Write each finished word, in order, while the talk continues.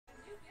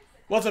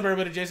What's up,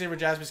 everybody? Jason for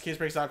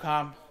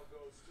jaspyscasebreaks.com.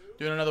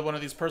 Doing another one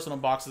of these personal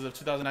boxes of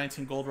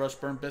 2019 Gold Rush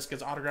Burnt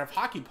Biscuits autographed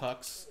hockey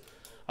pucks.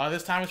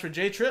 This time it's for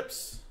J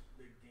Trips,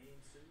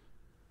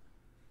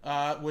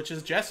 which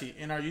is Jesse.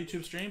 In our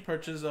YouTube stream,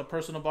 purchase a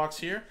personal box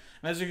here.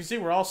 And as you can see,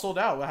 we're all sold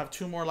out. We'll have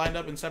two more lined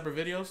up in separate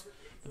videos.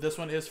 But this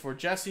one is for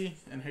Jesse,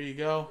 and here you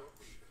go.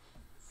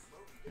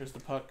 Here's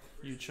the puck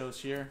you chose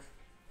here.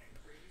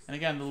 And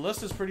again, the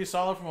list is pretty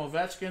solid, from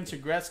Ovechkin to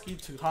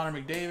Gretzky to Connor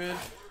McDavid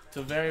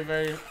to very,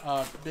 very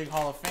big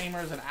Hall of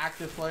Famers and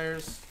active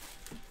players.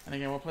 And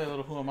again, we'll play a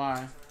little Who Am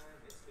I.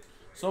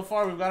 So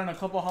far, we've gotten a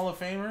couple Hall of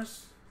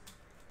Famers.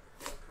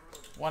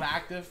 One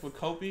active with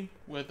Kopi,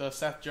 with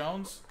Seth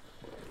Jones.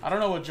 I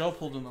don't know what Joe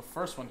pulled in the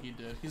first one he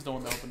did. He's the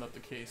one that opened up the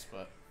case,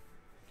 but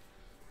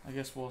I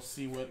guess we'll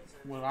see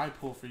what I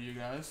pull for you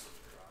guys.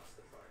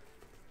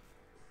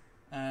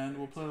 And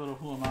we'll play a little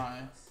Who Am I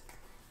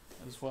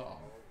as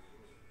well.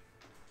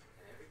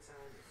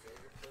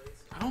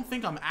 I don't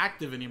think I'm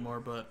active anymore,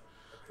 but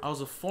I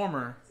was a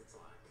former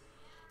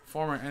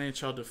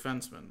NHL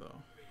defenseman, though.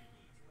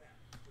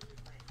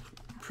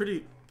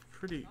 Pretty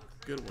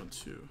good one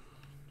too.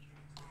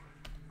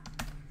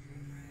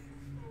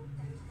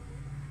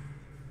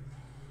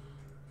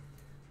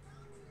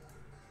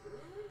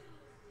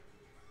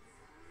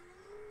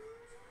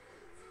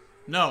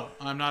 No,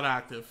 I'm not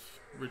active.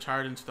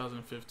 Retired in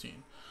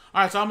 2015.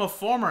 All right, so I'm a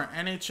former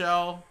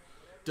NHL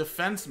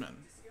defenseman.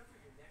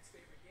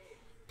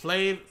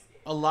 Played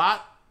a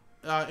lot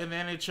in the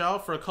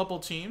NHL for a couple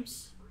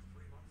teams.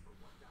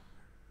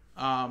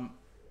 I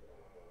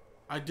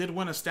did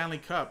win a Stanley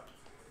Cup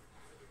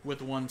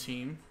with one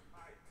team.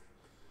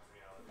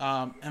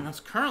 And I'm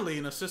currently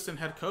an assistant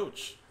head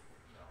coach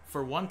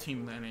for one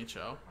team in the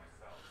NHL.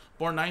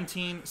 Born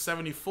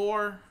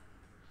 1974.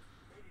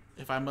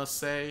 If I must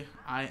say,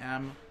 I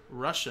am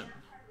Russian.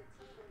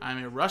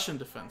 I'm a Russian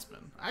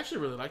defenseman. I actually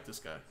really like this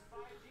guy.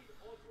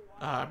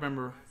 I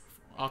remember,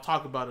 I'll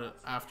talk about it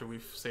after we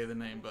say the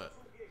name, but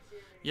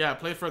yeah, I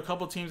played for a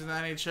couple teams in the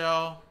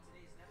NHL.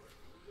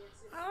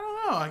 I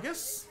don't know, I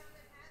guess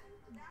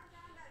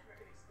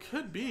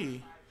could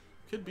be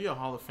a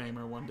Hall of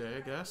Famer one day, I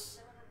guess.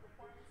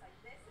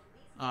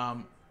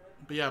 But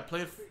yeah, I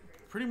played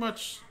pretty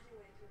much,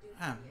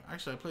 man,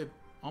 actually I played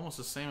almost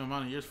the same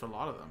amount of years for a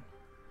lot of them.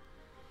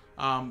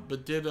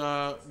 But did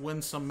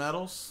win some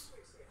medals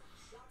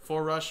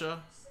for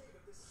Russia.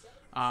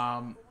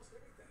 I'll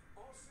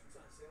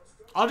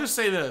just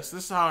say this.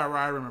 This is how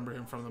I remember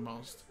him from the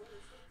most.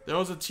 There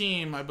was a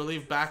team, I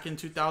believe, back in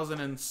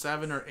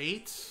 2007 or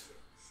 8,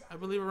 I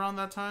believe, around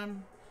that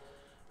time.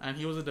 And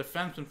he was a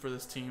defenseman for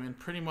this team. And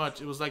pretty much,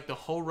 it was like the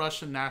whole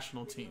Russian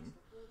national team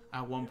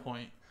at one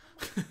point.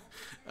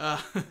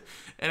 And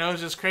it was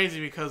just crazy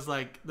because,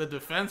 like, the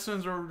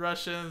defensemen were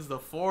Russians, the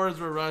forwards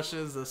were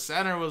Russians, the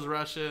center was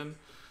Russian.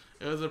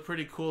 It was a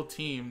pretty cool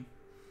team.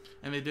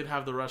 And they did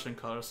have the Russian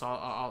colors, so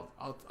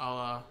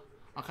I'll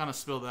kind of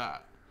spill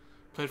that.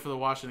 Played for the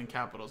Washington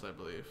Capitals, I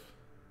believe,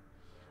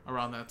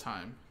 around that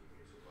time.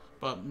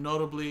 But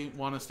notably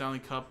won a Stanley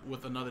Cup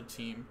with another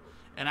team,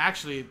 and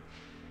actually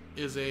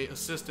is a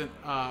assistant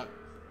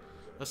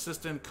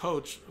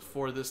coach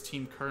for this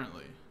team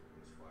currently.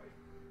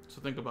 So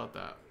think about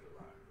that.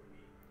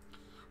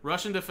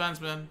 Russian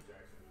defenseman.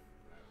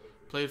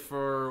 Played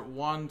for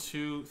 1,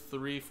 2,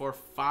 3, 4,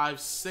 5,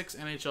 6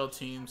 NHL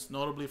teams,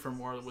 notably for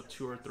more with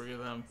 2 or 3 of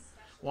them.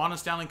 Won a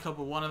Stanley Cup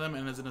with one of them,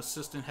 and is an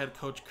assistant head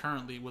coach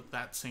currently with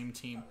that same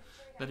team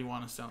that he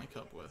won a Stanley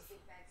Cup with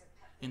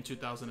in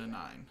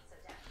 2009.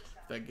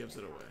 That gives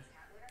it away.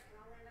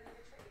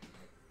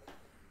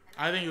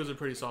 I think he was a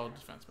pretty solid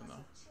defenseman,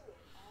 though.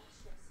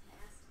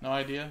 No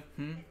idea?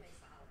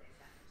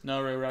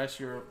 No, Ray Rice,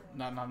 you're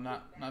not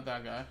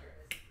that guy.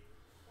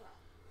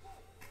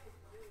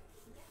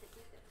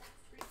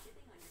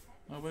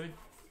 Nobody?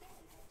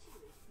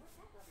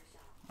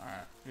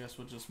 Alright, I guess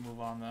we'll just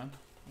move on then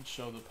and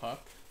show the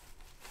puck.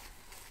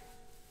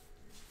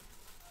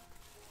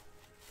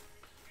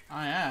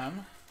 I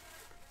am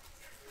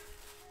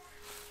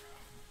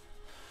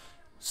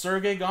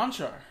Sergei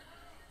Gonchar.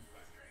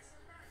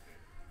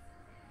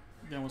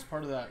 Again, was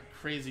part of that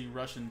crazy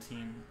Russian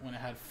team when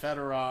it had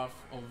Fedorov,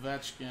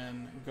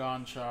 Ovechkin,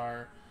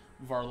 Gonchar,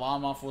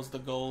 Varlamov was the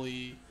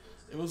goalie.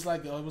 It was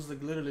like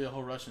literally a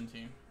whole Russian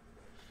team.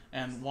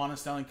 And won a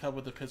Stanley Cup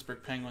with the Pittsburgh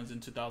Penguins in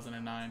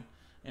 2009,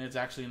 and it's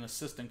actually an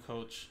assistant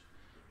coach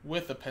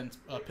with the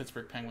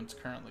Pittsburgh Penguins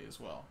currently as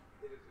well.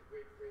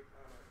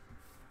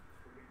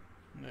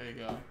 There you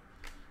go.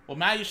 Well,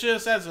 Matt, you should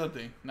have said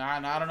something. Nah,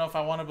 I don't know if I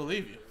want to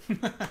believe you.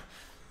 A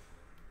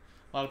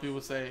lot of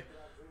people say,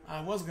 I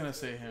was going to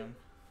say him.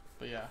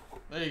 But yeah,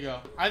 there you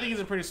go. I think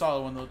he's a pretty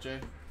solid one, though, Jay.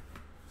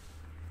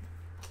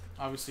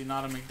 Obviously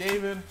not a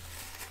McDavid,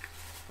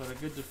 but a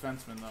good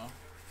defenseman, though.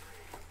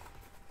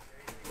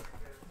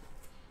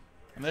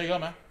 And there you go,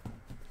 man.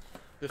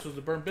 This was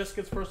the Burnt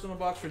Biscuits personal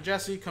box for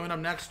Jesse. Coming up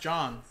next,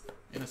 John,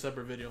 in a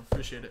separate video.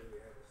 Appreciate it.